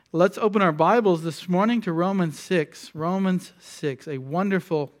Let's open our Bibles this morning to Romans 6. Romans 6, a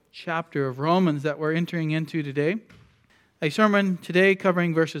wonderful chapter of Romans that we're entering into today. A sermon today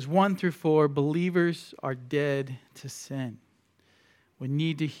covering verses 1 through 4. Believers are dead to sin. We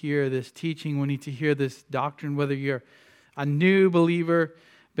need to hear this teaching. We need to hear this doctrine, whether you're a new believer,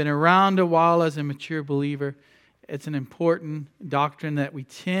 been around a while as a mature believer. It's an important doctrine that we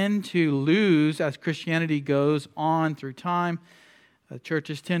tend to lose as Christianity goes on through time.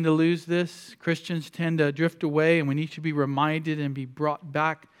 Churches tend to lose this. Christians tend to drift away, and we need to be reminded and be brought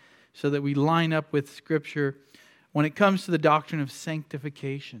back so that we line up with Scripture when it comes to the doctrine of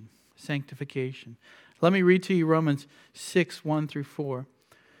sanctification. Sanctification. Let me read to you Romans 6, 1 through 4.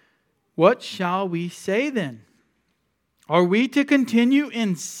 What shall we say then? Are we to continue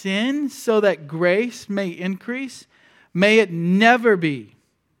in sin so that grace may increase? May it never be.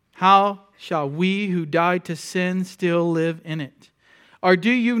 How shall we who died to sin still live in it? Or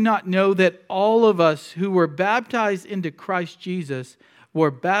do you not know that all of us who were baptized into Christ Jesus were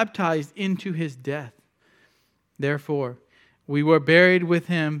baptized into His death? Therefore, we were buried with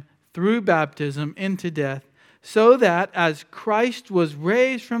Him through baptism into death, so that as Christ was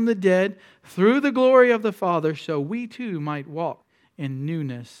raised from the dead through the glory of the Father, so we too might walk in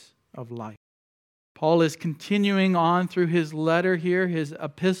newness of life. Paul is continuing on through his letter here, his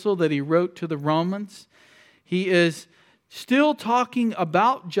epistle that he wrote to the Romans. He is still talking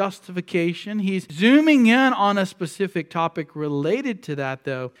about justification. He's zooming in on a specific topic related to that,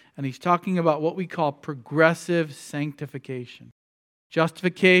 though, and he's talking about what we call progressive sanctification.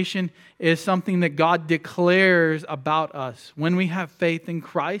 Justification is something that God declares about us. When we have faith in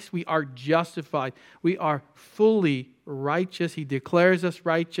Christ, we are justified. We are fully righteous. He declares us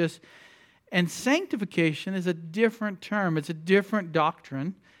righteous. And sanctification is a different term. It's a different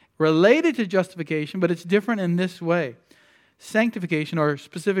doctrine related to justification, but it's different in this way. Sanctification, or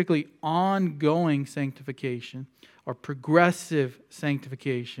specifically ongoing sanctification, or progressive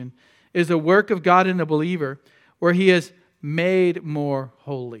sanctification, is a work of God in a believer where he is made more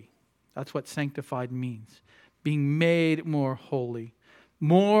holy. That's what sanctified means. Being made more holy,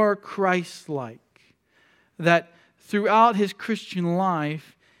 more Christ-like. That throughout his Christian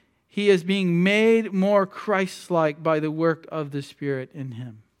life, he is being made more Christ-like by the work of the Spirit in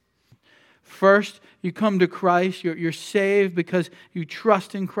him. First, you come to Christ, you're saved because you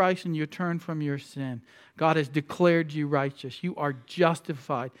trust in Christ and you turn from your sin. God has declared you righteous. You are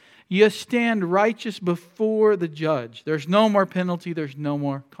justified. You stand righteous before the judge. There's no more penalty. There's no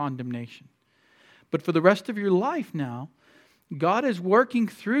more condemnation. But for the rest of your life now, God is working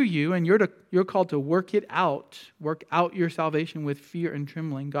through you, and you're called to work it out. Work out your salvation with fear and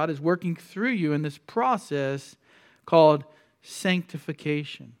trembling. God is working through you in this process called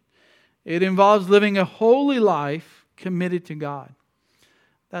sanctification. It involves living a holy life committed to God.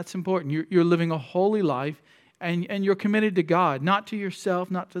 That's important. You're living a holy life and you're committed to God, not to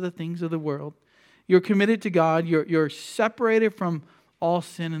yourself, not to the things of the world. You're committed to God. You're separated from all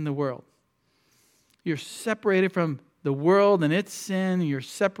sin in the world. You're separated from the world and its sin. You're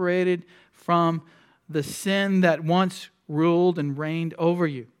separated from the sin that once ruled and reigned over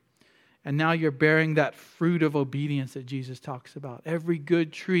you. And now you're bearing that fruit of obedience that Jesus talks about. Every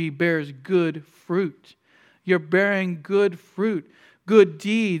good tree bears good fruit. You're bearing good fruit, good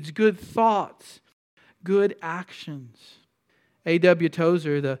deeds, good thoughts, good actions. A.W.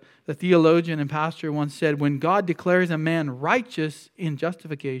 Tozer, the theologian and pastor, once said, when God declares a man righteous in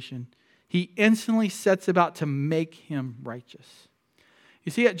justification, He instantly sets about to make him righteous.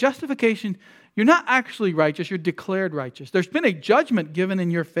 You see, at justification, you're not actually righteous, you're declared righteous. There's been a judgment given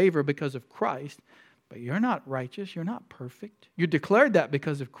in your favor because of Christ, but you're not righteous, you're not perfect. You're declared that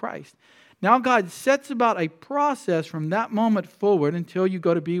because of Christ. Now God sets about a process from that moment forward until you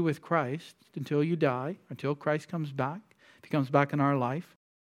go to be with Christ, until you die, until Christ comes back, if He comes back in our life.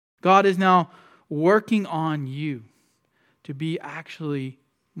 God is now working on you to be actually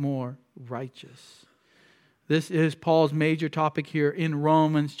more righteous. This is Paul's major topic here in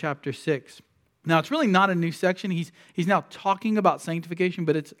Romans chapter 6. Now, it's really not a new section. He's now talking about sanctification,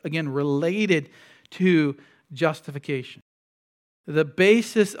 but it's, again, related to justification. The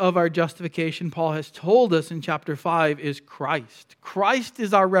basis of our justification, Paul has told us in chapter 5, is Christ. Christ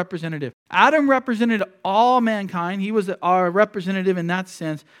is our representative. Adam represented all mankind. He was our representative in that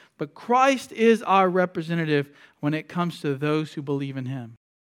sense. But Christ is our representative when it comes to those who believe in Him.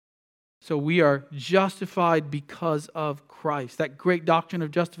 So we are justified because of Christ. That great doctrine of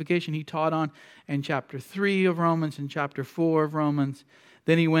justification he taught on in chapter 3 of Romans and chapter 4 of Romans.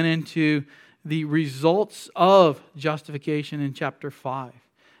 Then he went into the results of justification in chapter 5.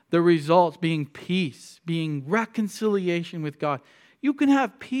 The results being peace, being reconciliation with God. you can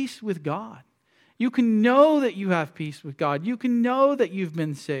have peace with God. You can know that you have peace with God. You can know that you've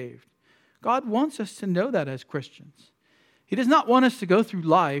been saved. God wants us to know that as Christians. He does not want us to go through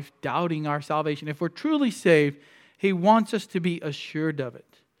life doubting our salvation. If we're truly saved, He wants us to be assured of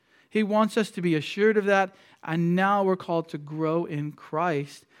it. He wants us to be assured of that, and now we're called to grow in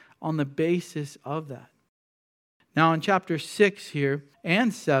Christ on the basis of that. Now in chapter 6 here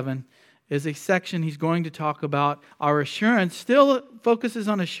and 7 is a section he's going to talk about our assurance. Still focuses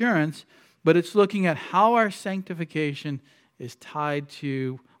on assurance, but it's looking at how our sanctification is tied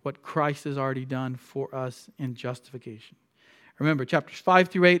to what Christ has already done for us in justification. Remember, chapters 5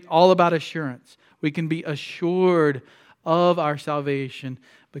 through 8, all about assurance. We can be assured of our salvation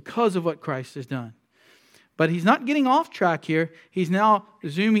because of what Christ has done. But he's not getting off track here. He's now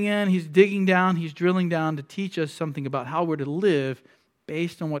zooming in, he's digging down, he's drilling down to teach us something about how we're to live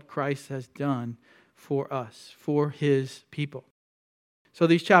based on what Christ has done for us, for His people. So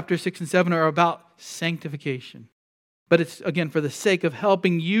these chapters 6 and 7 are about sanctification. But it's, again, for the sake of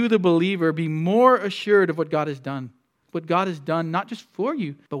helping you, the believer, be more assured of what God has done. What God has done, not just for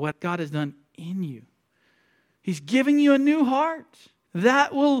you, but what God has done in you. He's giving you a new heart.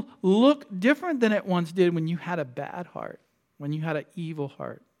 That will look different than it once did when you had a bad heart, when you had an evil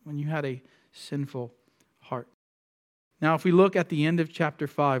heart, when you had a sinful heart. Now, if we look at the end of chapter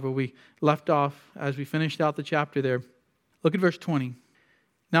 5, where we left off as we finished out the chapter there, look at verse 20.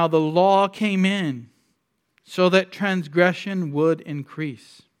 Now the law came in so that transgression would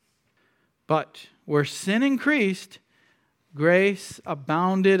increase. But where sin increased, grace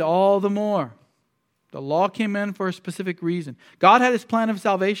abounded all the more. The law came in for a specific reason. God had His plan of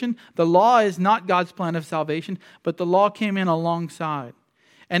salvation. The law is not God's plan of salvation, but the law came in alongside.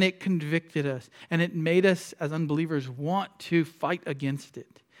 And it convicted us. And it made us, as unbelievers, want to fight against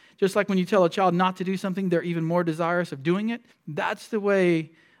it. Just like when you tell a child not to do something, they're even more desirous of doing it. That's the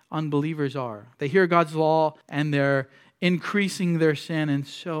way unbelievers are. They hear God's law and they're increasing their sin in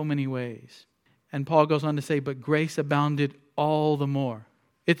so many ways. And Paul goes on to say, but grace abounded all the more.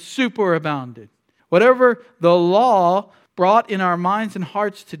 It superabounded. Whatever the law brought in our minds and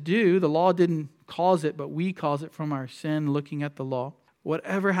hearts to do, the law didn't cause it, but we cause it from our sin looking at the law.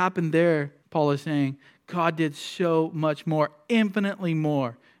 Whatever happened there, Paul is saying, God did so much more, infinitely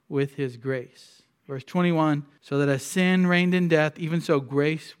more with His grace. Verse 21, so that as sin reigned in death, even so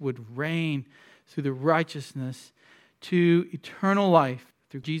grace would reign through the righteousness to eternal life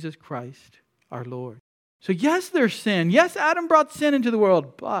through Jesus Christ our Lord. So yes, there's sin. Yes, Adam brought sin into the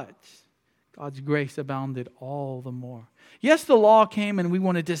world, but God's grace abounded all the more. Yes, the law came and we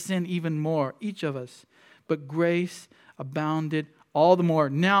wanted to sin even more, each of us. But grace abounded all the more.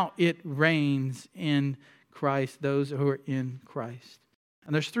 Now it reigns in Christ, those who are in Christ.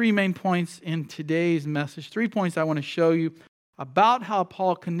 And there's 3 main points in today's message. 3 points I want to show you about how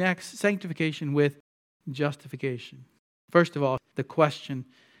Paul connects sanctification with justification. First of all, the question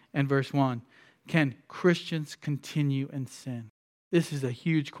in verse 1. Can Christians continue in sin? This is a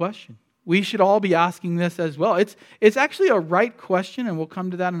huge question. We should all be asking this as well. It's actually a right question, and we'll come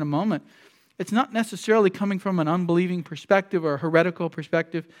to that in a moment. It's not necessarily coming from an unbelieving perspective or a heretical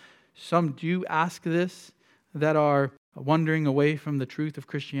perspective. Some do ask this that are wandering away from the truth of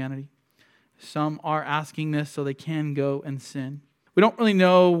Christianity. Some are asking this so they can go and sin. We don't really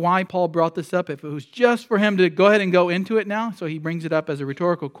know why Paul brought this up. If it was just for him to go ahead and go into it now, so he brings it up as a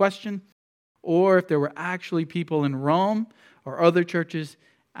rhetorical question, or if there were actually people in Rome or other churches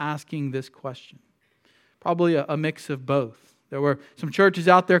asking this question. Probably a mix of both. There were some churches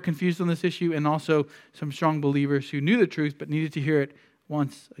out there confused on this issue and also some strong believers who knew the truth but needed to hear it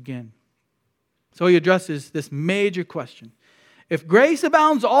once again. So he addresses this major question. If grace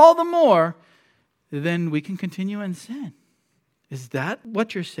abounds all the more, then we can continue in sin. Is that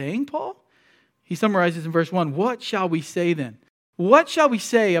what you're saying, Paul? He summarizes in verse 1, what shall we say then? What shall we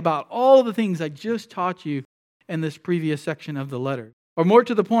say about all the things I just taught you in this previous section of the letter? Or more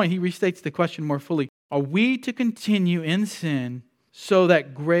to the point, he restates the question more fully. Are we to continue in sin so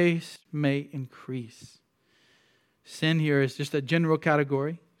that grace may increase? Sin here is just a general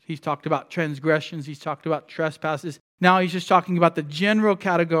category. He's talked about transgressions. He's talked about trespasses. Now he's just talking about the general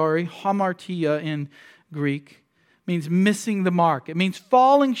category, hamartia in Greek. It means missing the mark. It means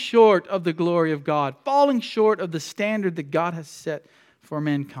falling short of the glory of God, falling short of the standard that God has set for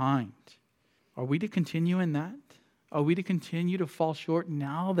mankind. Are we to continue in that? Are we to continue to fall short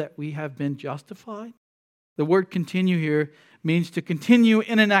now that we have been justified? The word continue here means to continue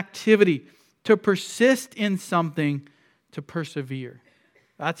in an activity, to persist in something, to persevere.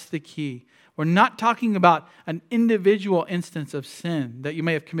 That's the key. We're not talking about an individual instance of sin that you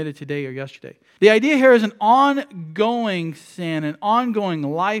may have committed today or yesterday. The idea here is an ongoing sin, an ongoing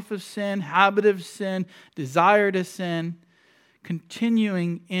life of sin, habit of sin, desire to sin,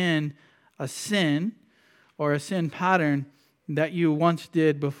 continuing in a sin or a sin pattern that you once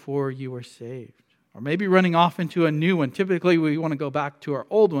did before you were saved. Or maybe running off into a new one. Typically, we want to go back to our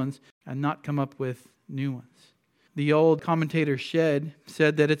old ones and not come up with new ones. The old commentator Shedd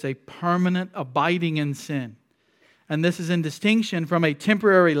said that it's a permanent abiding in sin. And this is in distinction from a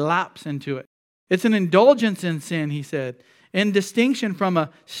temporary lapse into it. It's an indulgence in sin, he said, in distinction from a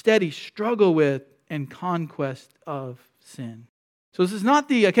steady struggle with and conquest of sin. So this is not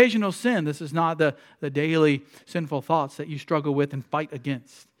the occasional sin. This is not the daily sinful thoughts that you struggle with and fight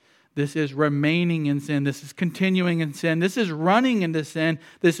against. This is remaining in sin. This is continuing in sin. This is running into sin.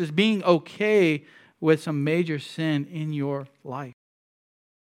 This is being okay with some major sin in your life.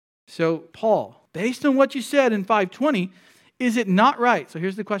 So Paul, based on what you said in 5:20, is it not right? So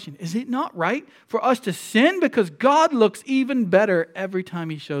here's the question. Is it not right for us to sin because God looks even better every time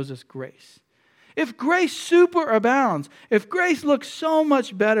He shows us grace? If grace superabounds, if grace looks so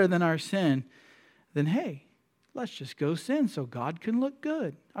much better than our sin, then hey, let's just go sin so God can look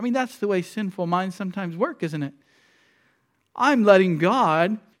good. I mean, that's the way sinful minds sometimes work, isn't it? I'm letting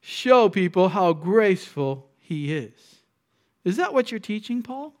God show people how graceful He is. Is that what you're teaching,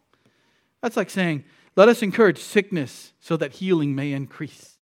 Paul? That's like saying, let us encourage sickness so that healing may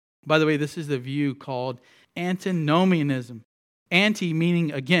increase. By the way, this is the view called antinomianism. Anti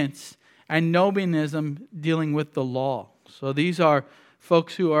meaning against, and nomianism dealing with the law. So these are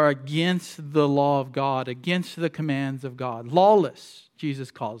folks who are against the law of God, against the commands of God. Lawless, Jesus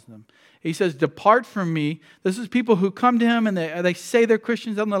calls them. He says, depart from me. This is people who come to Him and they say they're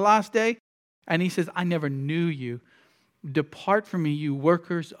Christians on the last day. And He says, I never knew you. Depart from me, you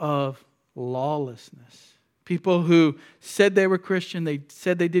workers of lawlessness. People who said they were Christian, they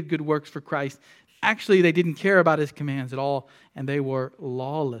said they did good works for Christ. Actually, they didn't care about His commands at all, and they were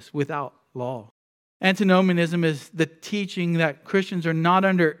lawless, without law. Antinomianism is the teaching that Christians are not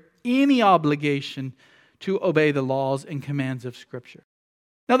under any obligation to obey the laws and commands of Scripture.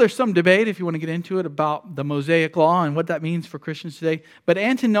 Now, there's some debate, if you want to get into it, about the Mosaic Law and what that means for Christians today. But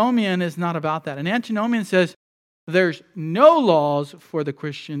antinomian is not about that. And antinomian says there's no laws for the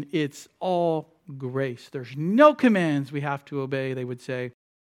Christian. It's all grace. There's no commands we have to obey, they would say.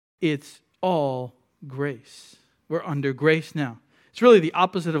 It's all grace. We're under grace now. It's really the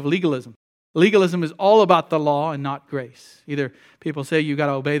opposite of legalism. Legalism is all about the law and not grace. Either people say you've got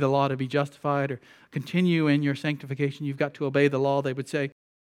to obey the law to be justified or continue in your sanctification. You've got to obey the law. They would say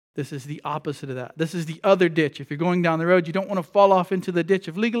this is the opposite of that. This is the other ditch. If you're going down the road, you don't want to fall off into the ditch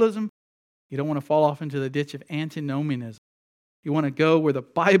of legalism. You don't want to fall off into the ditch of antinomianism. You want to go where the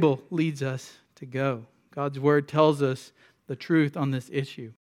Bible leads us to go. God's Word tells us the truth on this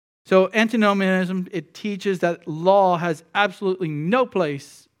issue. So antinomianism, it teaches that law has absolutely no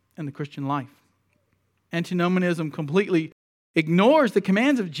place in the Christian life. Antinomianism completely ignores the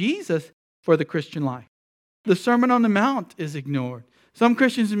commands of Jesus for the Christian life. The Sermon on the Mount is ignored. Some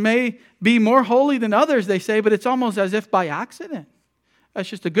Christians may be more holy than others, they say, but it's almost as if by accident. That's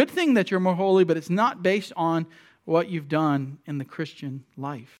just a good thing that you're more holy, but it's not based on what you've done in the Christian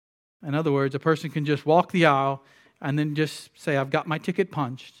life. In other words, a person can just walk the aisle and then just say, I've got my ticket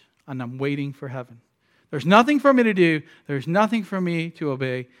punched and I'm waiting for heaven. There's nothing for me to do. There's nothing for me to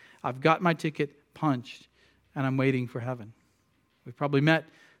obey. I've got my ticket punched and I'm waiting for heaven. We've probably met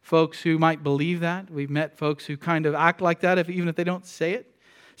folks who might believe that. We've met folks who kind of act like that, even if they don't say it.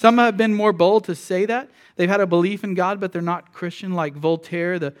 Some have been more bold to say that. They've had a belief in God, but they're not Christian, like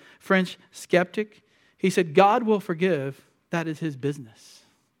Voltaire, the French skeptic. He said, God will forgive. That is His business.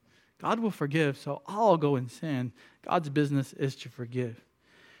 God will forgive, so I'll go and sin. God's business is to forgive.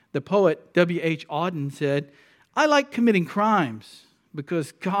 The poet W.H. Auden said, I like committing crimes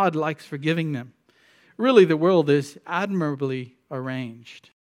because God likes forgiving them. Really, the world is admirably arranged.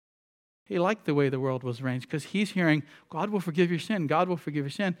 He liked the way the world was arranged because he's hearing, God will forgive your sin, God will forgive your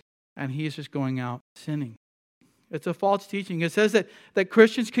sin, and he's just going out sinning. It's a false teaching. It says that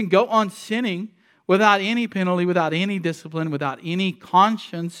Christians can go on sinning without any penalty, without any discipline, without any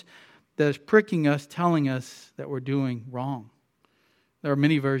conscience that is pricking us, telling us that we're doing wrong. There are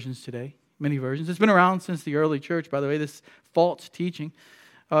many versions today, many versions. It's been around since the early church, by the way, this false teaching.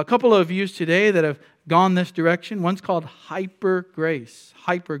 A couple of views today that have gone this direction. One's called hyper grace.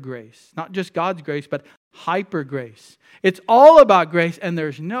 Hyper grace. Not just God's grace, but hyper grace. It's all about grace, and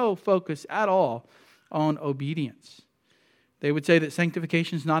there's no focus at all on obedience. They would say that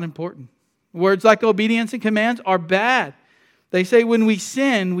sanctification is not important. Words like obedience and commands are bad. They say when we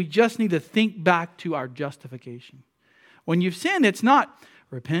sin, we just need to think back to our justification. When you've sinned, it's not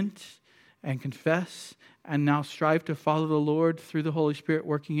repent and confess and now strive to follow the Lord through the Holy Spirit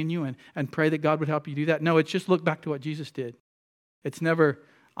working in you and pray that God would help you do that. No, it's just look back to what Jesus did. It's never,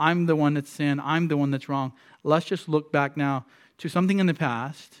 I'm the one that's sinned, I'm the one that's wrong. Let's just look back now to something in the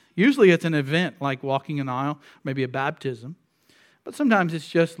past. Usually it's an event like walking an aisle, maybe a baptism. But sometimes it's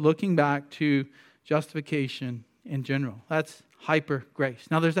just looking back to justification in general. That's hyper grace.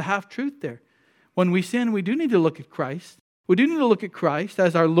 Now there's a half-truth there. When we sin, we do need to look at Christ. We do need to look at Christ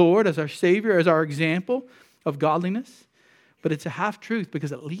as our Lord, as our Savior, as our example of godliness. But it's a half-truth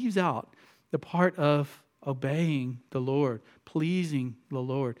because it leaves out the part of obeying the Lord, pleasing the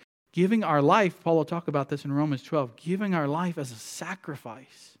Lord. Giving our life, Paul will talk about this in Romans 12, giving our life as a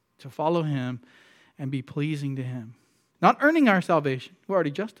sacrifice to follow Him and be pleasing to Him. Not earning our salvation. We're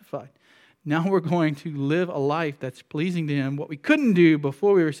already justified. Now we're going to live a life that's pleasing to Him. What we couldn't do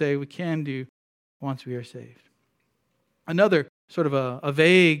before we were saved, we can do once we are saved. Another sort of a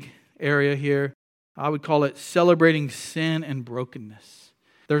vague area here, I would call it celebrating sin and brokenness.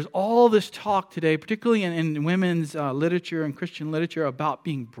 There's all this talk today, particularly in women's literature and Christian literature, about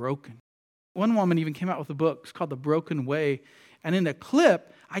being broken. One woman even came out with a book. It's called The Broken Way. And in the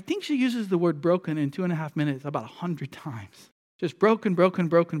clip, I think she uses the word broken in 2.5 minutes about 100 times. Just broken, broken,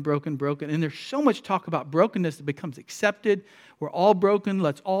 broken, broken, broken. And there's so much talk about brokenness that becomes accepted. We're all broken.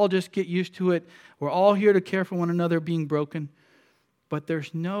 Let's all just get used to it. We're all here to care for one another being broken. But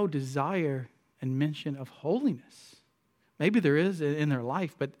there's no desire and mention of holiness. Maybe there is in their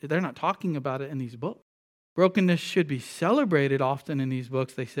life, but they're not talking about it in these books. Brokenness should be celebrated often in these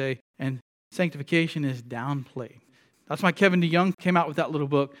books, they say, and sanctification is downplayed. That's why Kevin DeYoung came out with that little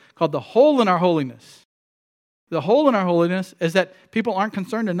book called The Hole in Our Holiness. The hole in our holiness is that people aren't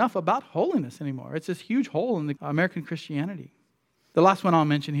concerned enough about holiness anymore. It's this huge hole in the American Christianity. The last one I'll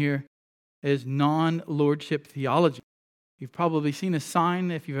mention here is non-lordship theology. You've probably seen a sign,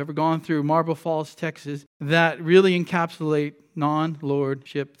 if you've ever gone through Marble Falls, Texas, that really encapsulate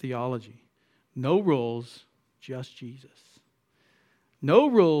non-lordship theology. No rules, just Jesus. No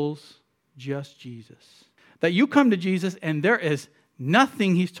rules, just Jesus. That you come to Jesus and there is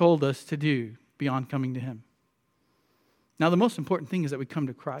nothing He's told us to do beyond coming to Him. Now, the most important thing is that we come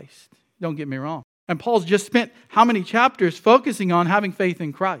to Christ. Don't get me wrong. And Paul's just spent how many chapters focusing on having faith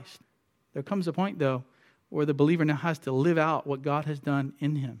in Christ? There comes a point, though, where the believer now has to live out what God has done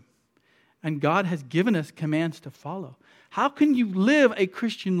in him. And God has given us commands to follow. How can you live a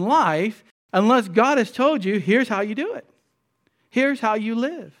Christian life unless God has told you, here's how you do it? Here's how you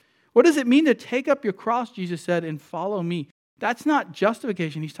live. What does it mean to take up your cross, Jesus said, and follow me? That's not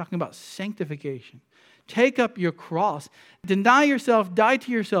justification. He's talking about sanctification. Take up your cross. Deny yourself, die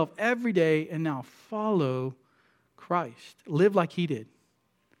to yourself every day, and now follow Christ. Live like He did.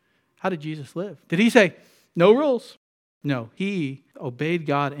 How did Jesus live? Did He say, no rules? No, He obeyed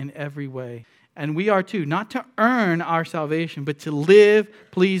God in every way. And we are too, not to earn our salvation, but to live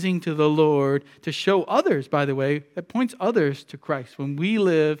pleasing to the Lord, to show others, by the way, it points others to Christ when we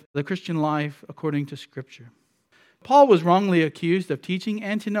live the Christian life according to Scripture. Paul was wrongly accused of teaching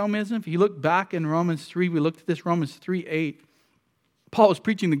antinomianism. If you look back in Romans 3, we looked at this, Romans 3:8. Paul was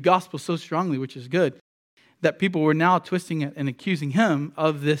preaching the gospel so strongly, which is good, that people were now twisting it and accusing him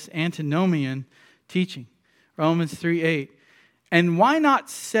of this antinomian teaching. Romans 3:8. And why not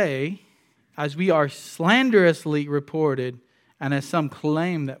say, as we are slanderously reported, and as some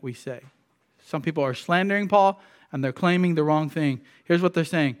claim that we say? Some people are slandering Paul, and they're claiming the wrong thing. Here's what they're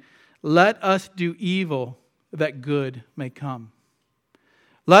saying. Let us do evil that good may come.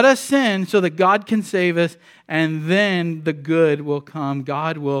 Let us sin so that God can save us, and then the good will come.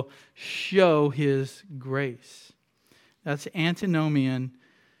 God will show His grace. That's antinomian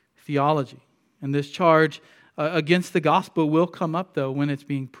theology. And this charge against the gospel will come up, though, when it's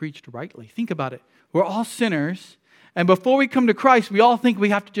being preached rightly. Think about it. We're all sinners, and before we come to Christ, we all think we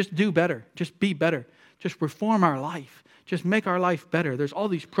have to just do better, just be better, just reform our life. Just make our life better. There's all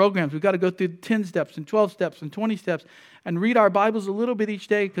these programs. We've got to go through 10 steps and 12 steps and 20 steps and read our Bibles a little bit each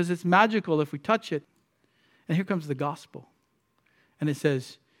day because it's magical if we touch it. And here comes the gospel. And it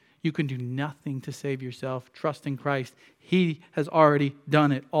says, you can do nothing to save yourself. Trust in Christ. He has already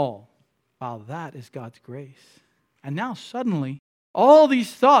done it all. Wow, that is God's grace. And now suddenly, all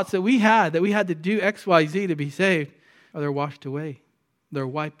these thoughts that we had to do X, Y, Z to be saved, they're washed away. They're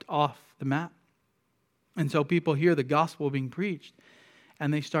wiped off the map. And so people hear the gospel being preached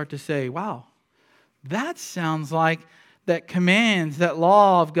and they start to say, wow, that sounds like that commands, that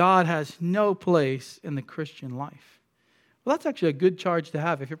law of God has no place in the Christian life. Well, that's actually a good charge to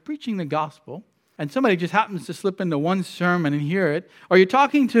have. If you're preaching the gospel and somebody just happens to slip into one sermon and hear it, or you're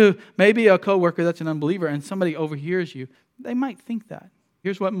talking to maybe a coworker that's an unbeliever and somebody overhears you, they might think that.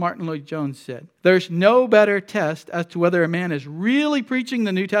 Here's what Martin Lloyd-Jones said. There's no better test as to whether a man is really preaching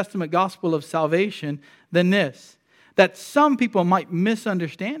the New Testament gospel of salvation than this, that some people might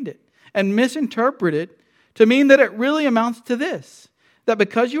misunderstand it and misinterpret it to mean that it really amounts to this, that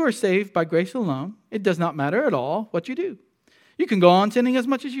because you are saved by grace alone, it does not matter at all what you do. You can go on sinning as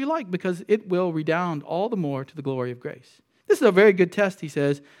much as you like because it will redound all the more to the glory of grace. This is a very good test, he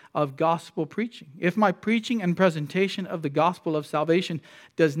says, of gospel preaching. If my preaching and presentation of the gospel of salvation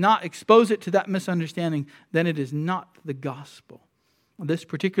does not expose it to that misunderstanding, then it is not the gospel. This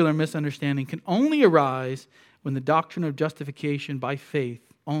particular misunderstanding can only arise when the doctrine of justification by faith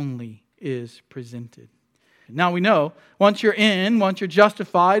only is presented. Now we know, once you're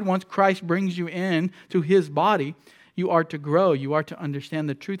justified, once Christ brings you in to His body, you are to grow. You are to understand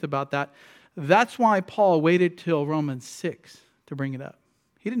the truth about that. That's why Paul waited till Romans 6 to bring it up.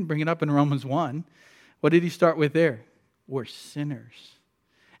 He didn't bring it up in Romans 1. What did he start with there? We're sinners.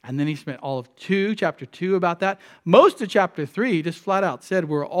 And then he spent all of chapter 2 about that. Most of chapter 3 just flat out said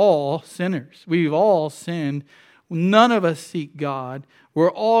we're all sinners. We've all sinned. None of us seek God. We're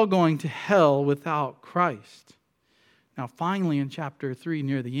all going to hell without Christ. Now finally in chapter 3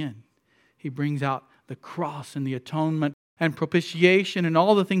 near the end, he brings out the cross and the atonement and propitiation and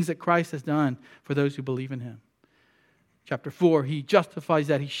all the things that Christ has done for those who believe in Him. Chapter 4, he justifies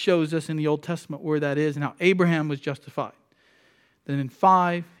that. He shows us in the Old Testament where that is and how Abraham was justified. Then in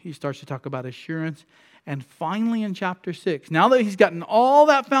 5, he starts to talk about assurance. And finally in chapter 6, now that he's gotten all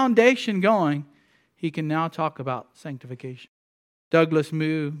that foundation going, he can now talk about sanctification. Douglas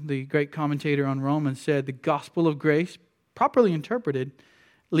Moo, the great commentator on Romans, said the gospel of grace, properly interpreted,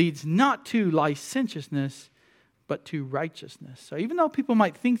 leads not to licentiousness, but to righteousness. So even though people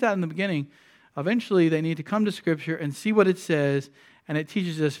might think that in the beginning, eventually they need to come to Scripture and see what it says, and it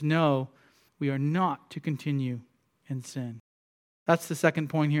teaches us, no, we are not to continue in sin. That's the second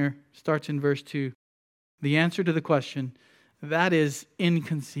point here. Starts in verse 2. The answer to the question, that is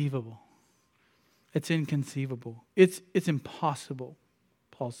inconceivable. It's inconceivable. It's impossible,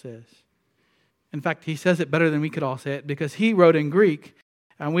 Paul says. In fact, he says it better than we could all say it because he wrote in Greek,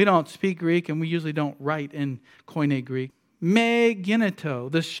 and we don't speak Greek, and we usually don't write in Koine Greek. Me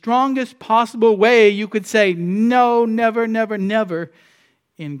geneto, the strongest possible way you could say no, never, never, never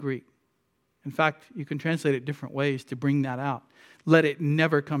in Greek. In fact, you can translate it different ways to bring that out. Let it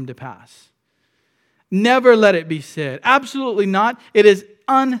never come to pass. Never let it be said. Absolutely not. It is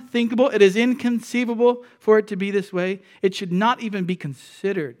unthinkable. It is inconceivable for it to be this way. It should not even be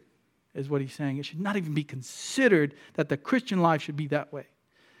considered, is what he's saying. It should not even be considered that the Christian life should be that way.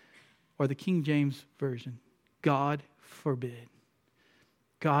 Or the King James Version, God forbid.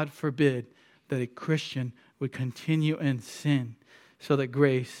 God forbid that a Christian would continue in sin so that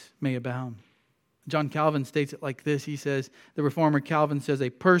grace may abound. John Calvin states it like this. He says, the Reformer Calvin says, a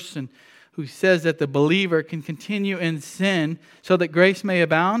person who says that the believer can continue in sin so that grace may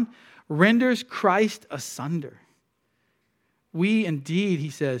abound renders Christ asunder. We indeed, he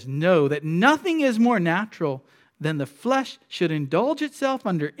says, know that nothing is more natural than the flesh should indulge itself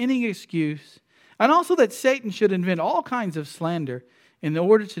under any excuse, and also that Satan should invent all kinds of slander in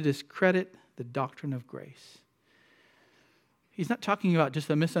order to discredit the doctrine of grace. He's not talking about just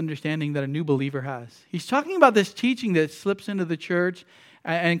a misunderstanding that a new believer has. He's talking about this teaching that slips into the church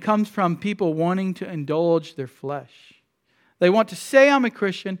and comes from people wanting to indulge their flesh. They want to say, I'm a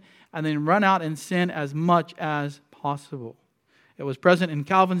Christian, and then run out and sin as much as possible. It was present in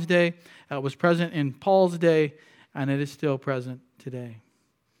Calvin's day, it was present in Paul's day, and it is still present today.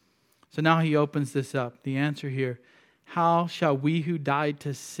 So now he opens this up. The answer here, how shall we who died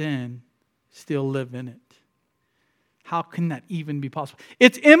to sin still live in it? How can that even be possible?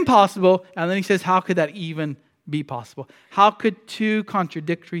 It's impossible. And then he says, how could that even be possible? How could two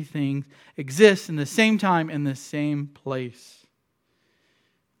contradictory things exist in the same time in the same place?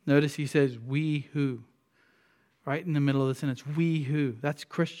 Notice he says, we who. Right in the middle of the sentence, we who. That's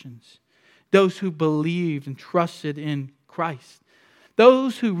Christians. Those who believed and trusted in Christ.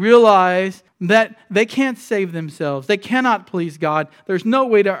 Those who realize that they can't save themselves. They cannot please God. There's no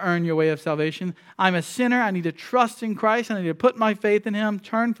way to earn your way of salvation. I'm a sinner. I need to trust in Christ. I need to put my faith in Him,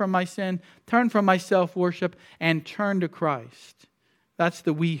 turn from my sin, turn from my self-worship, and turn to Christ. That's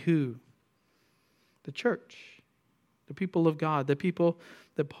the we who. The church. The people of God. The people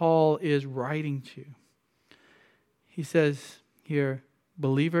that Paul is writing to. He says here,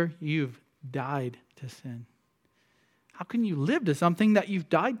 believer, you've died to sin. How can you live to something that you've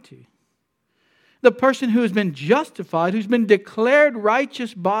died to? The person who has been justified, who's been declared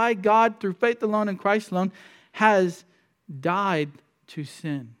righteous by God through faith alone in Christ alone, has died to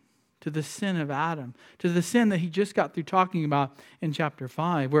sin, to the sin of Adam, to the sin that he just got through talking about in chapter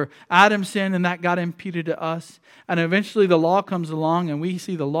 5, where Adam sinned and that got imputed to us. And eventually the law comes along and we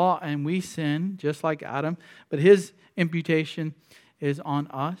see the law and we sin, just like Adam. But his imputation is on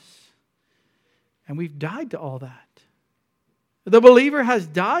us. And we've died to all that. The believer has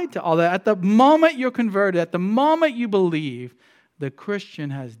died to all that. At the moment you're converted, at the moment you believe, the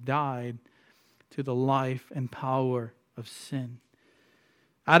Christian has died to the life and power of sin.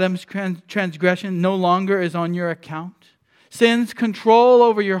 Adam's transgression no longer is on your account. Sin's control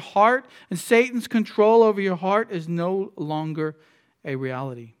over your heart and Satan's control over your heart is no longer a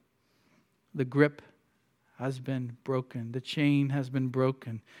reality. The grip has been broken. The chain has been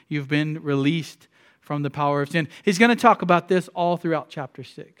broken. You've been released from the power of sin. He's going to talk about this all throughout chapter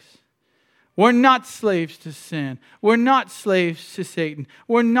 6. We're not slaves to sin. We're not slaves to Satan.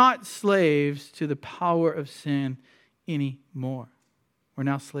 We're not slaves to the power of sin anymore. We're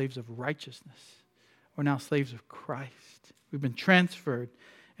now slaves of righteousness. We're now slaves of Christ. We've been transferred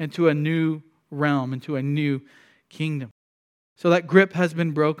into a new realm, into a new kingdom. So that grip has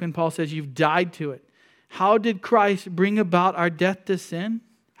been broken. Paul says you've died to it. How did Christ bring about our death to sin?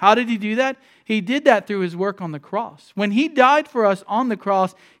 How did he do that? He did that through his work on the cross. When he died for us on the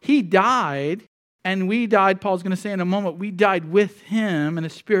cross, he died and we died, Paul's going to say in a moment, we died with him in a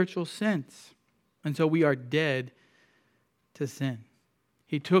spiritual sense. And so we are dead to sin.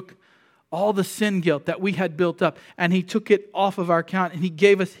 He took all the sin guilt that we had built up and he took it off of our account and he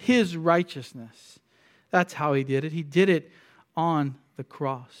gave us his righteousness. That's how he did it. He did it on the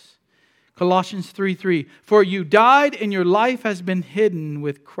cross. Colossians 3:3, for you died and your life has been hidden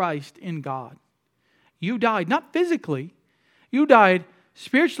with Christ in God. You died, not physically. You died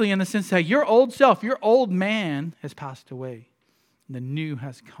spiritually in the sense that your old self, your old man has passed away. And the new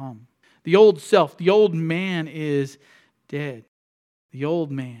has come. The old self, the old man is dead. The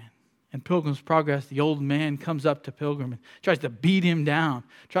old man. In Pilgrim's Progress, the old man comes up to Pilgrim and tries to beat him down,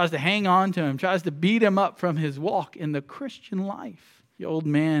 tries to hang on to him, tries to beat him up from his walk in the Christian life. The old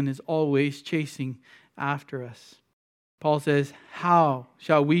man is always chasing after us. Paul says, how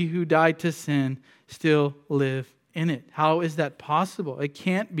shall we who died to sin still live in it? How is that possible? It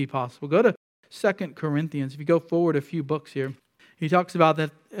can't be possible. Go to 2 Corinthians. If you go forward a few books here, he talks about that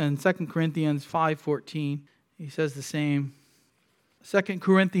in 2 Corinthians 5:14. He says the same. 2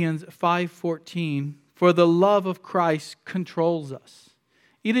 Corinthians 5:14, for the love of Christ controls us.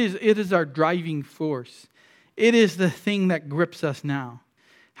 It is our driving force. It is the thing that grips us now.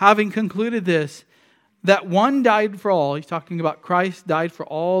 Having concluded this, that one died for all. He's talking about Christ died for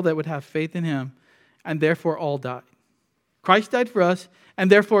all that would have faith in him, and therefore all died. Christ died for us,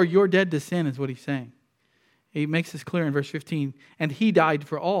 and therefore you're dead to sin is what he's saying. He makes this clear in verse 15. And he died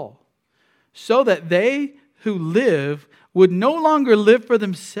for all, so that they who live would no longer live for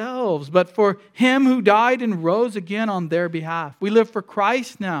themselves, but for him who died and rose again on their behalf. We live for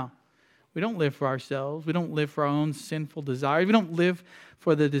Christ now. We don't live for ourselves. We don't live for our own sinful desires. We don't live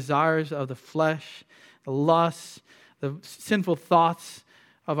for the desires of the flesh, the lusts, the sinful thoughts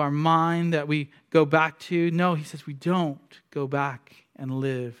of our mind that we go back to. No, he says we don't go back and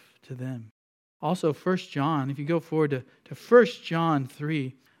live to them. Also, 1 John, if you go forward to 1 John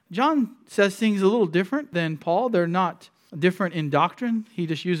 3, John says things a little different than Paul. They're not different in doctrine. He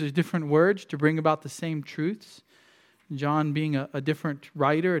just uses different words to bring about the same truths. John being a different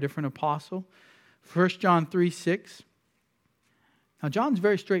writer, a different apostle. 1 John 3:6. Now John's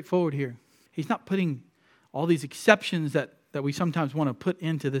very straightforward here. He's not putting all these exceptions that we sometimes want to put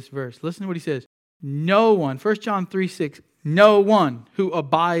into this verse. Listen to what he says. No one, 1 John 3:6, no one who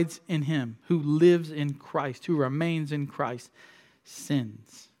abides in him, who lives in Christ, who remains in Christ,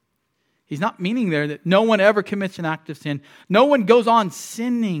 sins. He's not meaning there that no one ever commits an act of sin. No one goes on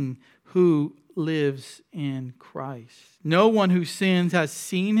sinning who lives in Christ. No one who sins has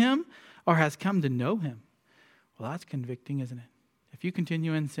seen him or has come to know him. Well, that's convicting, isn't it? If you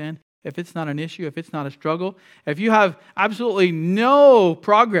continue in sin, if it's not an issue, if it's not a struggle, if you have absolutely no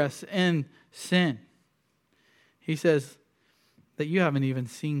progress in sin, he says that you haven't even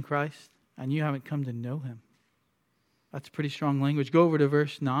seen Christ and you haven't come to know him. That's pretty strong language. Go over to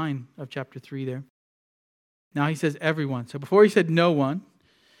verse 9 of chapter 3 there. Now he says everyone. So before he said no one,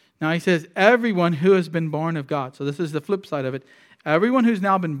 now he says everyone who has been born of God. So this is the flip side of it. Everyone who's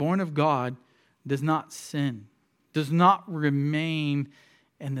now been born of God does not sin, does not remain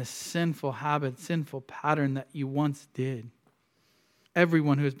in the sinful habit, sinful pattern that you once did.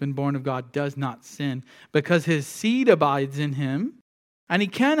 Everyone who has been born of God does not sin because his seed abides in him And he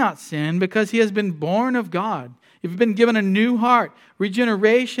cannot sin because he has been born of God. You've been given a new heart.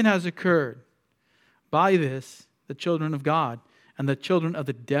 Regeneration has occurred. By this, the children of God and the children of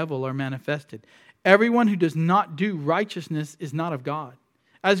the devil are manifested. Everyone who does not do righteousness is not of God,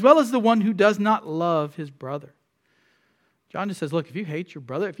 as well as the one who does not love his brother. John just says, look, if you hate your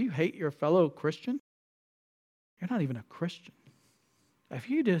brother, if you hate your fellow Christian, you're not even a Christian. If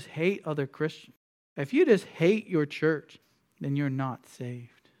you just hate other Christians, if you just hate your church, then you're not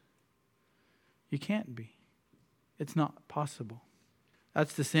saved. You can't be. It's not possible.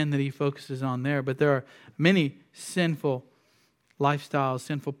 That's the sin that he focuses on there. But there are many sinful lifestyles,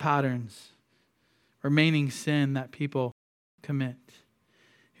 sinful patterns, remaining sin that people commit.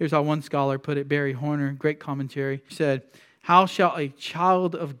 Here's how one scholar put it, Barry Horner, great commentary. He said, how shall a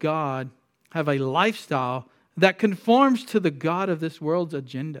child of God have a lifestyle that conforms to the God of this world's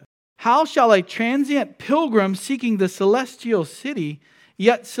agenda? How shall a transient pilgrim seeking the celestial city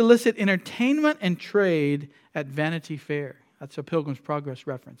yet solicit entertainment and trade at Vanity Fair? That's a Pilgrim's Progress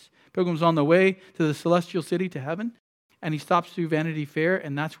reference. Pilgrim's on the way to the celestial city, to heaven, and he stops through Vanity Fair,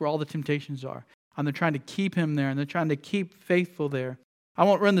 and that's where all the temptations are. And they're trying to keep him there, and they're trying to keep faithful there. I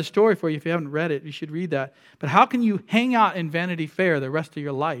won't run the story for you if you haven't read it. You should read that. But how can you hang out in Vanity Fair the rest of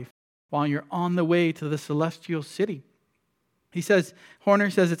your life while you're on the way to the celestial city? Horner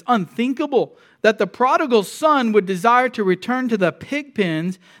says, it's unthinkable that the prodigal son would desire to return to the pig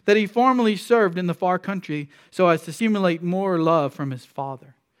pens that he formerly served in the far country so as to simulate more love from his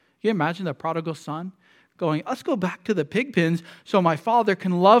father. Can you imagine the prodigal son going, let's go back to the pig pens so my father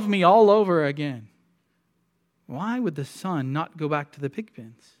can love me all over again? Why would the son not go back to the pig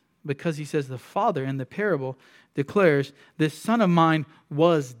pens? Because he says the father in the parable declares, this son of mine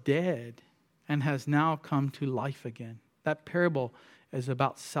was dead and has now come to life again. That parable is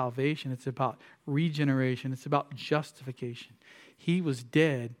about salvation. It's about regeneration. It's about justification. He was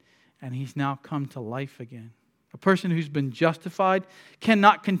dead and he's now come to life again. A person who's been justified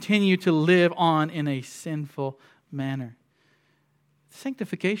cannot continue to live on in a sinful manner.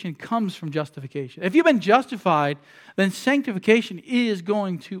 Sanctification comes from justification. If you've been justified, then sanctification is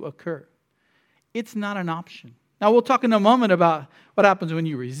going to occur. It's not an option. Now, we'll talk in a moment about what happens when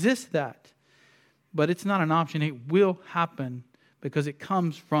you resist that. But it's not an option. It will happen because it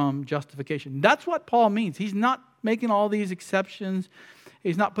comes from justification. That's what Paul means. He's not making all these exceptions.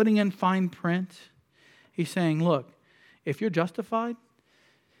 He's not putting in fine print. He's saying, look, if you're justified,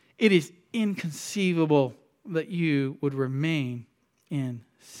 it is inconceivable that you would remain in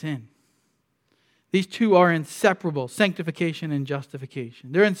sin. These two are inseparable, sanctification and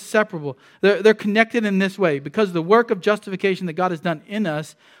justification. They're inseparable. They're connected in this way. Because of the work of justification that God has done in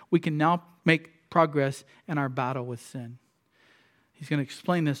us, we can now make progress in our battle with sin. He's going to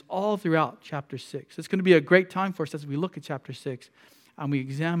explain this all throughout chapter 6. It's going to be a great time for us as we look at chapter 6 and we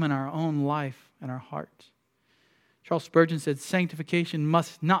examine our own life and our hearts. Charles Spurgeon said, sanctification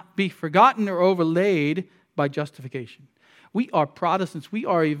must not be forgotten or overlaid by justification. We are Protestants, we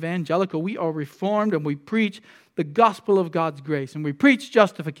are evangelical, we are Reformed, and we preach the gospel of God's grace, and we preach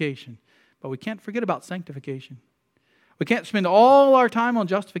justification. But we can't forget about sanctification. We can't spend all our time on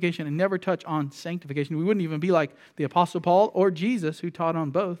justification and never touch on sanctification. We wouldn't even be like the Apostle Paul or Jesus, who taught on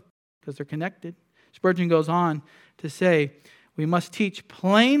both, because they're connected. Spurgeon goes on to say, we must teach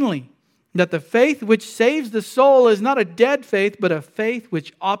plainly that the faith which saves the soul is not a dead faith, but a faith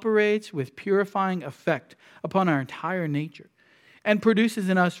which operates with purifying effect upon our entire nature and produces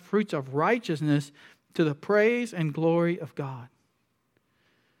in us fruits of righteousness to the praise and glory of God.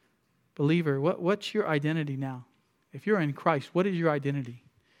 Believer, what's your identity now? If you're in Christ, what is your identity?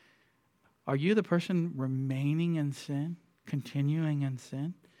 Are you the person remaining in sin, continuing in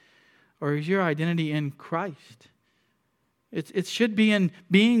sin? Or is your identity in Christ? It should be in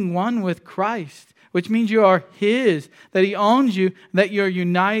being one with Christ, which means you are His, that He owns you, that you're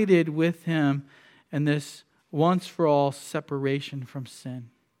united with Him in this once for all separation from sin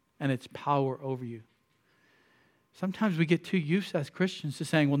and its power over you. Sometimes we get too used as Christians to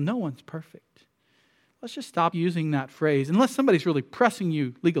saying, well, no one's perfect. Let's just stop using that phrase. Unless somebody's really pressing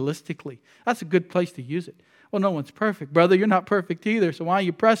you legalistically. That's a good place to use it. Well, no one's perfect. Brother, you're not perfect either, so why are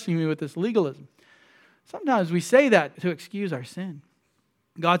you pressing me with this legalism? Sometimes we say that to excuse our sin.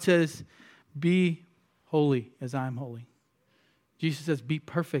 God says, be holy as I am holy. Jesus says, be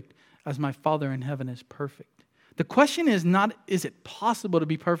perfect as my Father in heaven is perfect. The question is not, is it possible to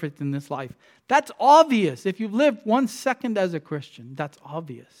be perfect in this life? That's obvious. If you've lived 1 second as a Christian, that's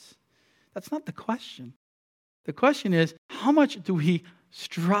obvious. That's not the question. The question is, how much do we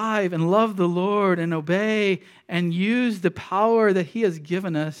strive and love the Lord and obey and use the power that He has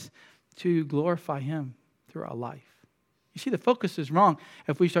given us to glorify Him through our life? You see, the focus is wrong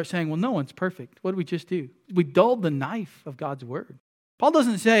if we start saying, well, no one's perfect. What do we just do? We dulled the knife of God's word. Paul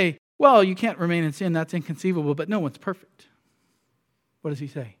doesn't say, well, you can't remain in sin. That's inconceivable, but no one's perfect. What does he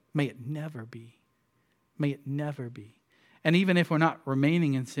say? May it never be. May it never be. And even if we're not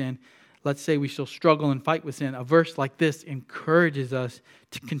remaining in sin, let's say we still struggle and fight with sin. A verse like this encourages us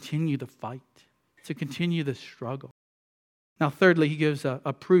to continue the fight, to continue the struggle. Now, thirdly, he gives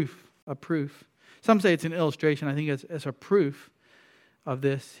a proof. Some say it's an illustration. I think it's a proof of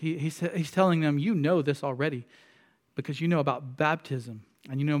this. He's telling them, you know this already because you know about baptism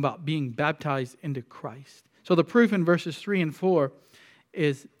and you know about being baptized into Christ. So the proof in verses 3 and 4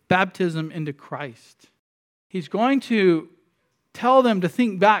 is baptism into Christ. He's going to tell them to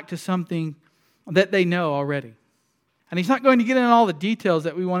think back to something that they know already. And he's not going to get into all the details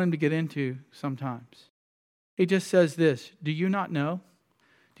that we want him to get into sometimes. He just says this, do you not know?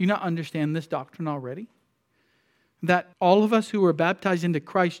 Do you not understand this doctrine already? That all of us who were baptized into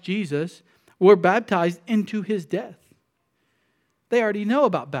Christ Jesus were baptized into his death. They already know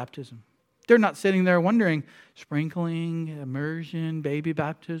about baptism. They're not sitting there wondering, sprinkling, immersion, baby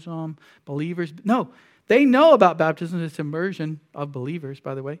baptism, believers. No, they know about baptism. It's immersion of believers,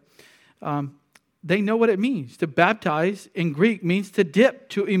 by the way. They know what it means. To baptize in Greek means to dip,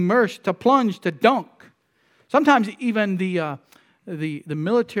 to immerse, to plunge, to dunk. Sometimes even the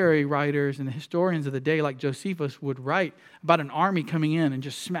military writers and the historians of the day, like Josephus, would write about an army coming in and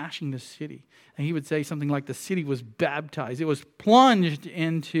just smashing the city. And he would say something like the city was baptized. It was plunged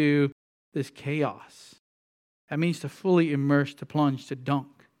into this chaos. That means to fully immerse, to plunge, to dunk.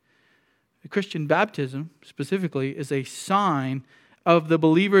 The Christian baptism, specifically, is a sign of the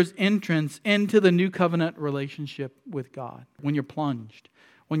believer's entrance into the new covenant relationship with God. When you're plunged,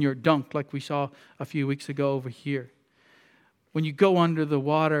 when you're dunked, like we saw a few weeks ago over here. When you go under the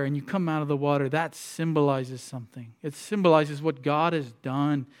water and you come out of the water, that symbolizes something. It symbolizes what God has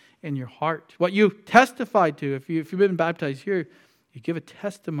done in your heart. What you testified to. If you've been baptized here, you give a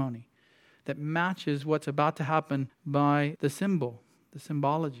testimony that matches what's about to happen by the symbol, the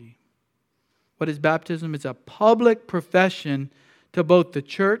symbology. What is baptism? It's a public profession to both the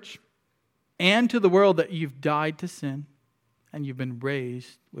church and to the world that you've died to sin and you've been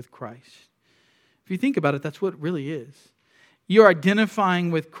raised with Christ. If you think about it, that's what it really is. You're identifying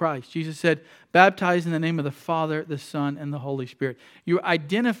with Christ. Jesus said, baptize in the name of the Father, the Son, and the Holy Spirit. You're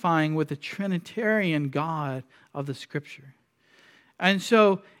identifying with the Trinitarian God of the Scripture. And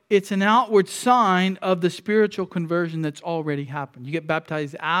so it's an outward sign of the spiritual conversion that's already happened. You get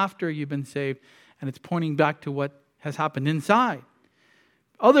baptized after you've been saved, and it's pointing back to what has happened inside.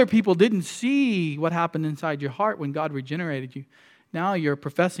 Other people didn't see what happened inside your heart when God regenerated you. Now you're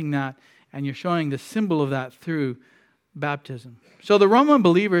professing that, and you're showing the symbol of that through baptism. So the Roman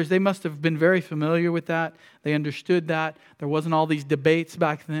believers, they must have been very familiar with that. They understood that. There wasn't all these debates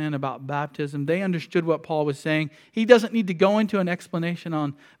back then about baptism. They understood what Paul was saying. He doesn't need to go into an explanation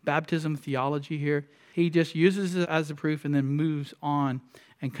on baptism theology here. He just uses it as a proof and then moves on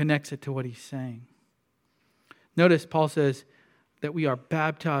and connects it to what he's saying. Notice Paul says that we are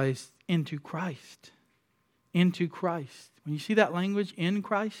baptized into Christ. Into Christ. When you see that language, in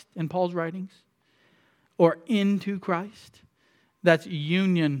Christ, in Paul's writings, or into Christ, that's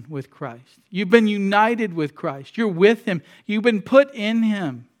union with Christ. You've been united with Christ. You're with Him. You've been put in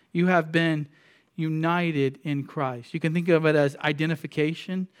Him. You have been united in Christ. You can think of it as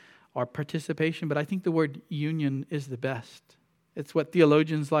identification or participation, but I think the word union is the best. It's what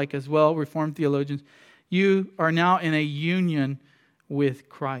theologians like as well, Reformed theologians. You are now in a union with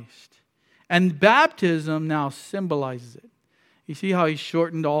Christ. And baptism now symbolizes it. You see how he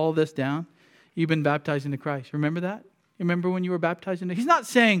shortened all this down? You've been baptized into Christ. Remember that? Remember when you were baptized into? He's not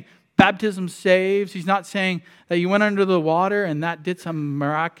saying baptism saves. He's not saying that you went under the water and that did some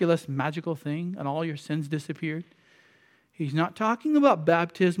miraculous, magical thing and all your sins disappeared. He's not talking about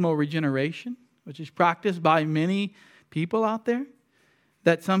baptismal regeneration, which is practiced by many people out there.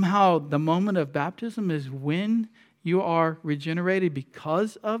 That somehow the moment of baptism is when you are regenerated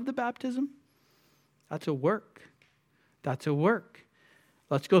because of the baptism. That's a work. That's a work.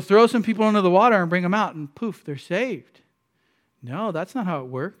 Let's go throw some people into the water and bring them out and poof, they're saved. No, that's not how it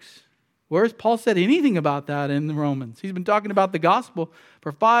works. Where has Paul said anything about that in the Romans? He's been talking about the gospel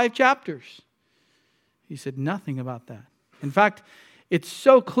for 5 chapters. He said nothing about that. In fact, it's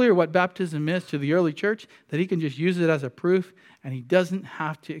so clear what baptism is to the early church that he can just use it as a proof and he doesn't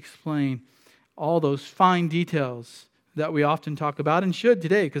have to explain all those fine details that we often talk about and should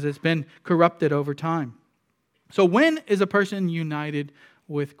today because it's been corrupted over time. So when is a person united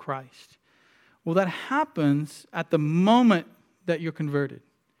with Christ? Well, that happens at the moment that you're converted.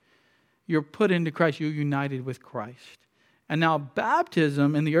 You're put into Christ. You're united with Christ. And now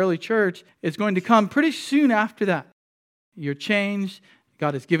baptism in the early church is going to come pretty soon after that. You're changed.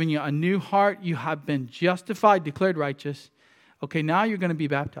 God has given you a new heart. You have been justified, declared righteous. Okay, now you're going to be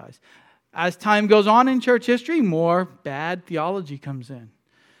baptized. As time goes on in church history, more bad theology comes in.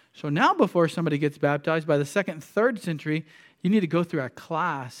 So now before somebody gets baptized, by the 2nd, 3rd century, you need to go through a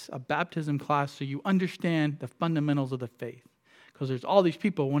class, a baptism class, so you understand the fundamentals of the faith. Because there's all these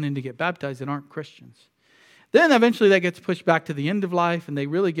people wanting to get baptized that aren't Christians. Then eventually that gets pushed back to the end of life and they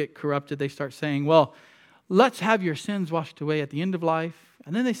really get corrupted. They start saying, well, let's have your sins washed away at the end of life.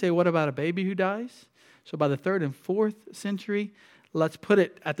 And then they say, what about a baby who dies? So by the 3rd and 4th century, let's put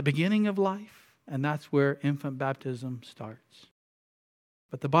it at the beginning of life. And that's where infant baptism starts.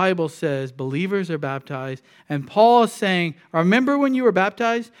 But the Bible says believers are baptized. And Paul is saying, remember when you were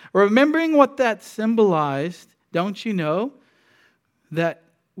baptized? Remembering what that symbolized, don't you know that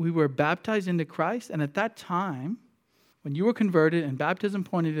we were baptized into Christ? And at that time, when you were converted and baptism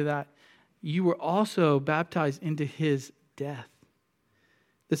pointed to that, you were also baptized into His death.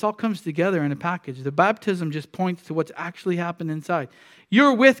 This all comes together in a package. The baptism just points to what's actually happened inside.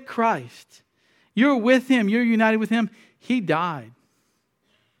 You're with Christ. You're with Him. You're united with Him. He died.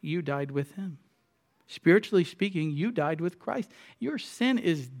 You died with Him. Spiritually speaking, you died with Christ. Your sin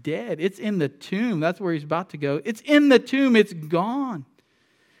is dead. It's in the tomb. That's where He's about to go. It's in the tomb. It's gone.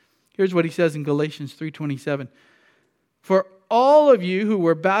 Here's what he says in Galatians 3:27. For all of you who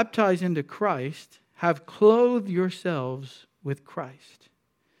were baptized into Christ have clothed yourselves with Christ.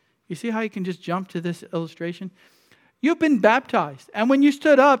 You see how you can just jump to this illustration? You've been baptized. And when you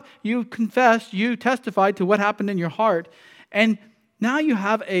stood up, you confessed, you testified to what happened in your heart. And now you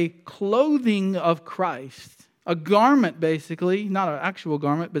have a clothing of Christ. A garment, basically. Not an actual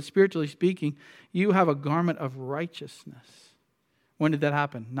garment, but spiritually speaking, you have a garment of righteousness. When did that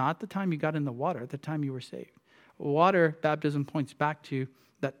happen? Not the time you got in the water, at the time you were saved. Water baptism points back to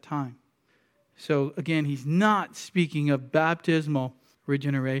that time. So again, he's not speaking of baptismal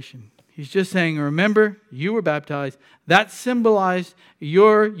regeneration. He's just saying, remember, you were baptized. That symbolized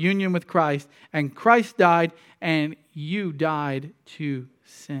your union with Christ. And Christ died, and you died to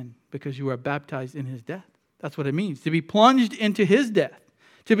sin because you were baptized in His death. That's what it means, to be plunged into His death,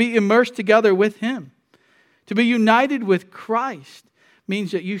 to be immersed together with Him. To be united with Christ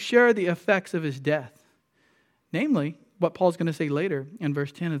means that you share the effects of His death. Namely, what Paul's going to say later in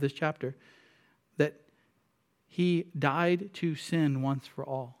verse 10 of this chapter, that He died to sin once for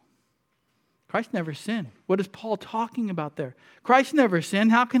all. Christ never sinned. What is Paul talking about there? Christ never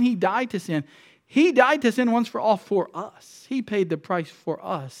sinned. How can He die to sin? He died to sin once for all for us. He paid the price for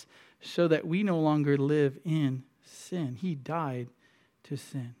us so that we no longer live in sin. He died to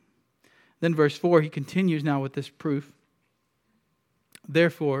sin. Then verse 4, he continues now with this proof.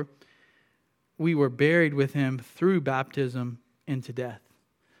 Therefore, we were buried with Him through baptism into death.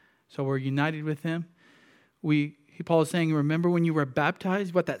 So we're united with Him. Paul is saying, remember when you were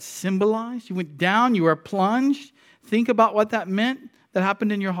baptized, what that symbolized? You went down, you were plunged. Think about what that meant, that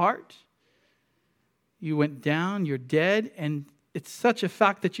happened in your heart. You went down, you're dead, and it's such a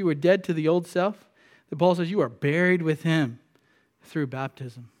fact that you were dead to the old self that Paul says you are buried with Him through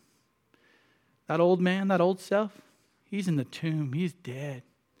baptism. That old man, that old self, he's in the tomb. He's dead.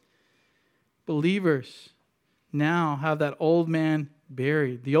 Believers now have that old man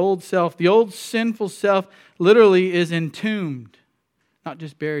buried. The old self, the old sinful self literally is entombed. Not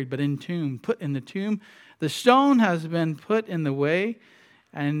just buried, but entombed. Put in the tomb. The stone has been put in the way.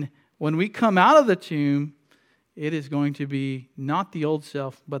 And when we come out of the tomb, it is going to be not the old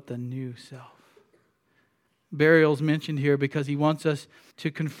self, but the new self. Burial is mentioned here because he wants us to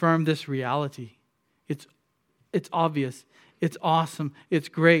confirm this reality. It's obvious. It's awesome. It's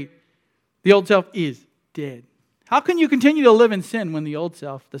great. The old self is dead. How can you continue to live in sin when the old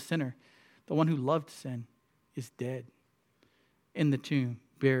self, the sinner, the one who loved sin, is dead, in the tomb,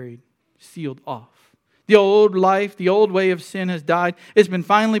 buried, sealed off? The old life, the old way of sin has died. It's been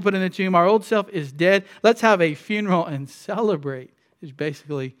finally put in the tomb. Our old self is dead. Let's have a funeral and celebrate, is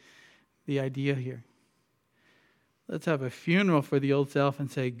basically the idea here. Let's have a funeral for the old self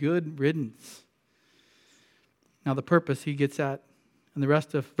and say, good riddance. Now the purpose he gets at in the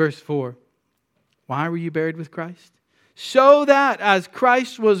rest of verse 4. Why were you buried with Christ? So that as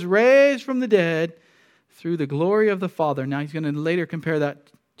Christ was raised from the dead through the glory of the Father. Now he's going to later compare that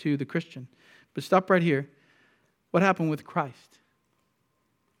to the Christian. But stop right here. What happened with Christ?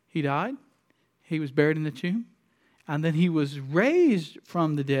 He died. He was buried in the tomb. And then He was raised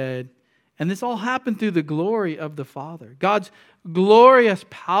from the dead. And this all happened through the glory of the Father. God's glorious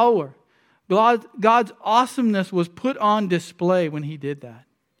power. God's awesomeness was put on display when He did that.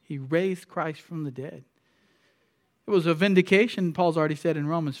 He raised Christ from the dead. It It was a vindication, Paul's already said in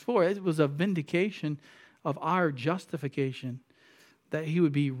Romans 4, it was a vindication of our justification that he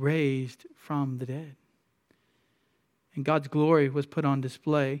would be raised from the dead. And God's glory was put on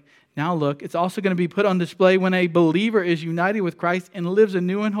display. Now look, it's also going to be put on display when a believer is united with Christ and lives a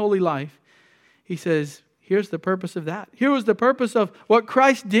new and holy life. He says, here's the purpose of that. Here was the purpose of what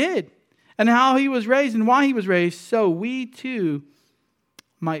Christ did and how he was raised and why he was raised, so we too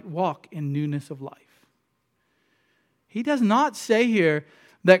might walk in newness of life. He does not say here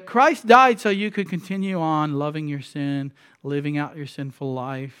that Christ died so you could continue on loving your sin, living out your sinful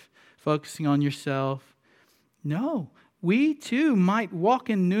life, focusing on yourself. No, we too might walk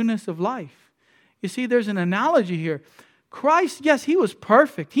in newness of life. You see, there's an analogy here. Christ, yes, he was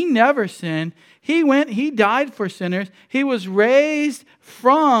perfect. He never sinned. He died for sinners. He was raised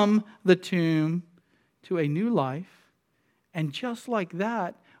from the tomb to a new life. And just like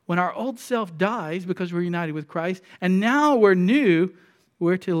that, when our old self dies because we're united with Christ, and now we're new,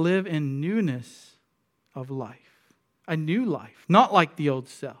 we're to live in newness of life. A new life, not like the old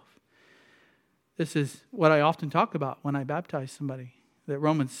self. This is what I often talk about when I baptize somebody. That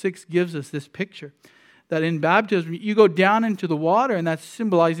Romans 6 gives us this picture. That in baptism, you go down into the water, and that's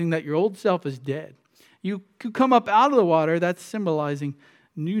symbolizing that your old self is dead. You come up out of the water, that's symbolizing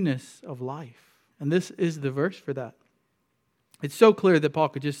newness of life. And this is the verse for that. It's so clear that Paul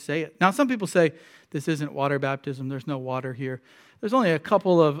could just say it. Now, some people say this isn't water baptism. There's no water here. There's only a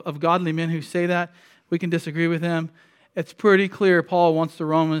couple of godly men who say that. We can disagree with them. It's pretty clear Paul wants the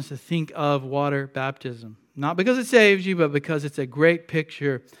Romans to think of water baptism. Not because it saves you, but because it's a great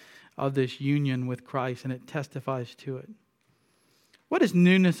picture of this union with Christ, and it testifies to it. What is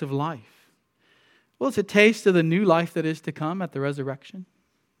newness of life? Well, it's a taste of the new life that is to come at the resurrection.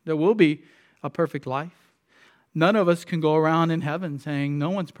 There will be a perfect life. None of us can go around in heaven saying,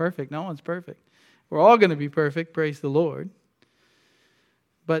 no one's perfect, no one's perfect. We're all going to be perfect, praise the Lord.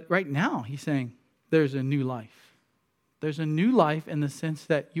 But right now, he's saying, there's a new life. There's a new life in the sense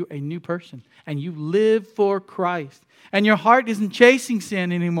that you're a new person and you live for Christ. And your heart isn't chasing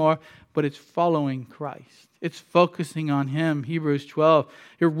sin anymore, but it's following Christ. It's focusing on Him. Hebrews 12.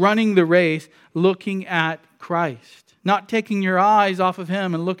 You're running the race looking at Christ. Not taking your eyes off of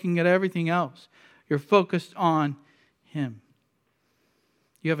Him and looking at everything else. You're focused on Him.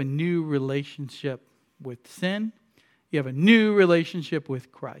 You have a new relationship with sin. You have a new relationship with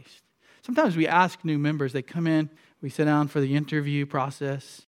Christ. Sometimes we ask new members, they come in, we sit down for the interview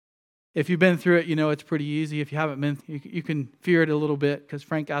process. If you've been through it, you know it's pretty easy. If you haven't been, you can fear it a little bit because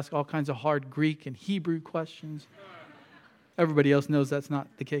Frank asks all kinds of hard Greek and Hebrew questions. Everybody else knows that's not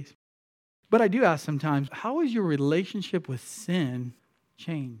the case. But I do ask sometimes, how has your relationship with sin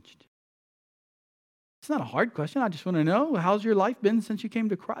changed? It's not a hard question. I just want to know, how's your life been since you came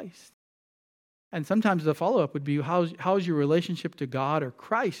to Christ? And sometimes the follow-up would be, how's your relationship to God or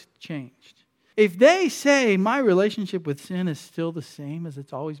Christ changed? If they say my relationship with sin is still the same as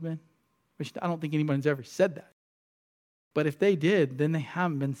it's always been, which I don't think anyone's ever said that. But if they did, then they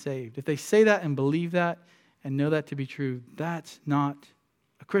haven't been saved. If they say that and believe that and know that to be true, that's not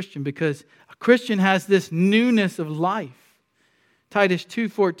a Christian, because a Christian has this newness of life. Titus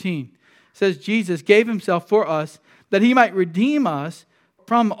 2:14 says Jesus gave Himself for us that He might redeem us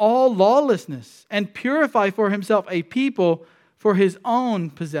from all lawlessness and purify for Himself a people for His own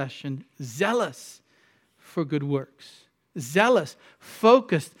possession, zealous for good works. Zealous,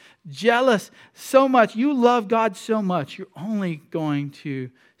 focused, jealous so much. You love God so much, you're only going to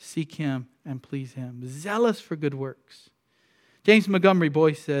seek Him and please Him. Zealous for good works. James Montgomery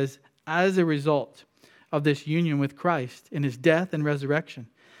Boyce says, as a result of this union with Christ in His death and resurrection,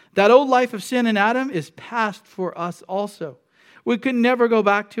 that old life of sin in Adam is past for us also. We could never go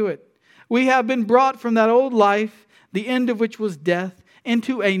back to it. We have been brought from that old life, the end of which was death,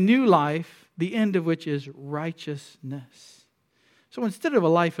 into a new life, the end of which is righteousness. So instead of a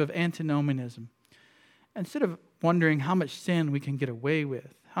life of antinomianism, instead of wondering how much sin we can get away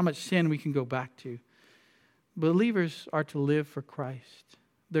with, how much sin we can go back to, believers are to live for Christ.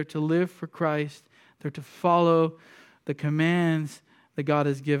 They're to live for Christ. They're to follow the commands that God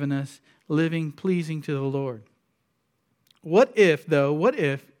has given us, living pleasing to the Lord. What if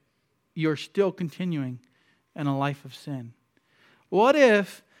you're still continuing in a life of sin? What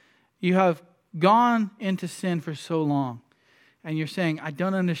if you have gone into sin for so long and you're saying, I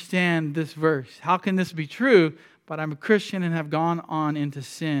don't understand this verse. How can this be true? But I'm a Christian and have gone on into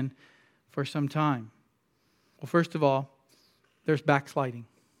sin for some time. Well, first of all, there's backsliding.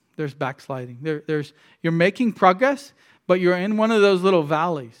 There's backsliding. You're making progress, but you're in one of those little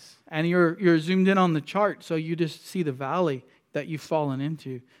valleys. And you're zoomed in on the chart, so you just see the valley that you've fallen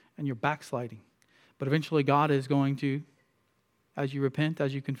into, and you're backsliding. But eventually God is going to, as you repent,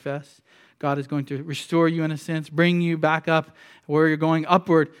 as you confess, God is going to restore you in a sense, bring you back up where you're going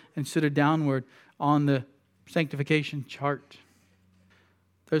upward instead of downward on the sanctification chart.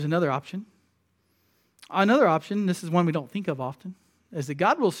 There's another option. Another option, this is one we don't think of often, is that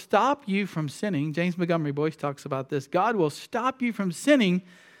God will stop you from sinning. James Montgomery Boyce talks about this. God will stop you from sinning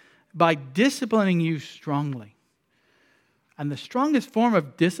by disciplining you strongly. And the strongest form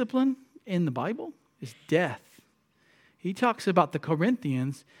of discipline in the Bible is death. He talks about the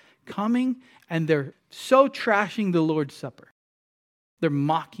Corinthians coming and they're so trashing the Lord's Supper. They're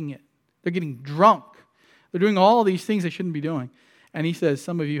mocking it. They're getting drunk. They're doing all these things they shouldn't be doing. And he says,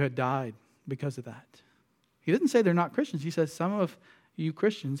 some of you had died because of that. He doesn't say they're not Christians. He says, some of you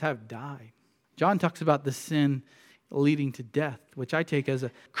Christians have died. John talks about the sin leading to death, which I take as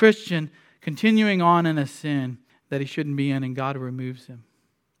a Christian continuing on in a sin that he shouldn't be in, and God removes him.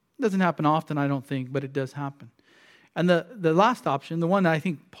 It doesn't happen often, I don't think, but it does happen. And the last option, the one that I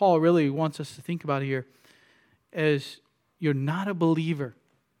think Paul really wants us to think about here, is you're not a believer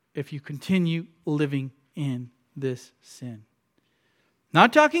if you continue living in this sin.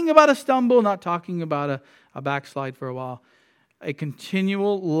 Not talking about a stumble, not talking about a backslide for a while. A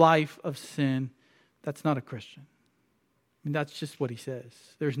continual life of sin, that's not a Christian. I mean, that's just what he says.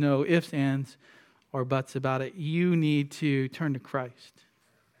 There's no ifs, ands, or buts about it. You need to turn to Christ.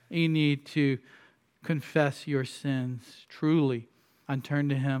 You need to confess your sins truly and turn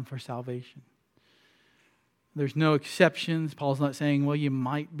to Him for salvation. There's no exceptions. Paul's not saying, well, you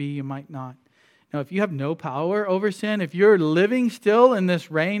might be, you might not. Now, if you have no power over sin, if you're living still in this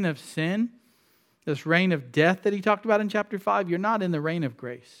reign of sin, this reign of death that he talked about in chapter 5, you're not in the reign of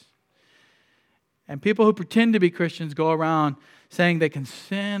grace. And people who pretend to be Christians go around saying they can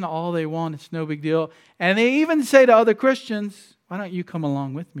sin all they want, it's no big deal. And they even say to other Christians, why don't you come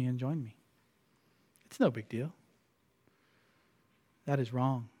along with me and join me? It's no big deal. That is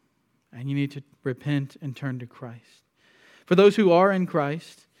wrong. And you need to repent and turn to Christ. For those who are in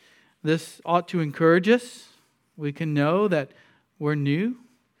Christ, this ought to encourage us. We can know that we're new.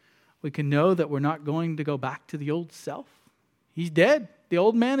 We can know that we're not going to go back to the old self. He's dead. The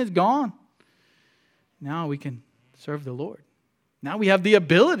old man is gone. Now we can serve the Lord. Now we have the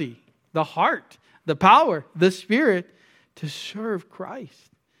ability, the heart, the power, the Spirit to serve Christ.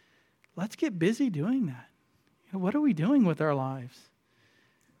 Let's get busy doing that. What are we doing with our lives?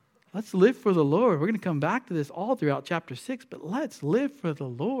 Let's live for the Lord. We're going to come back to this all throughout chapter 6, but let's live for the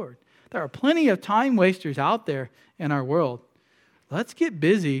Lord. There are plenty of time wasters out there in our world. Let's get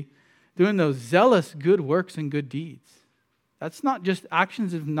busy doing those zealous good works and good deeds. That's not just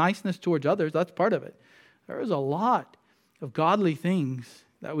actions of niceness towards others. That's part of it. There is a lot of godly things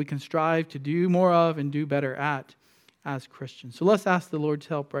that we can strive to do more of and do better at as Christians. So let's ask the Lord's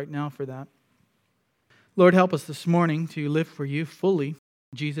help right now for that. Lord, help us this morning to live for you fully.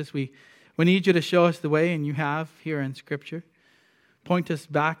 Jesus, we need you to show us the way, and you have here in Scripture. Point us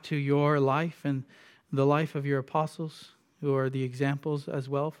back to your life and the life of your apostles, who are the examples as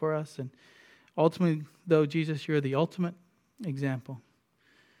well for us. And ultimately, though, Jesus, you're the ultimate example.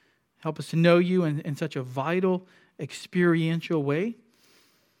 Help us to know you in such a vital, experiential way,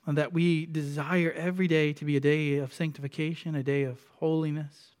 and that we desire every day to be a day of sanctification, a day of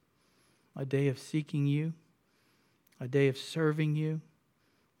holiness, a day of seeking you, a day of serving you,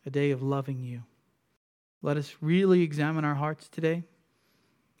 a day of loving you. Let us really examine our hearts today.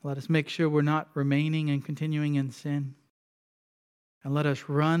 Let us make sure we're not remaining and continuing in sin. And let us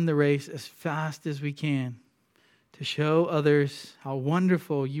run the race as fast as we can to show others how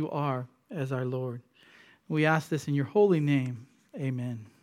wonderful you are as our Lord. We ask this in your holy name. Amen.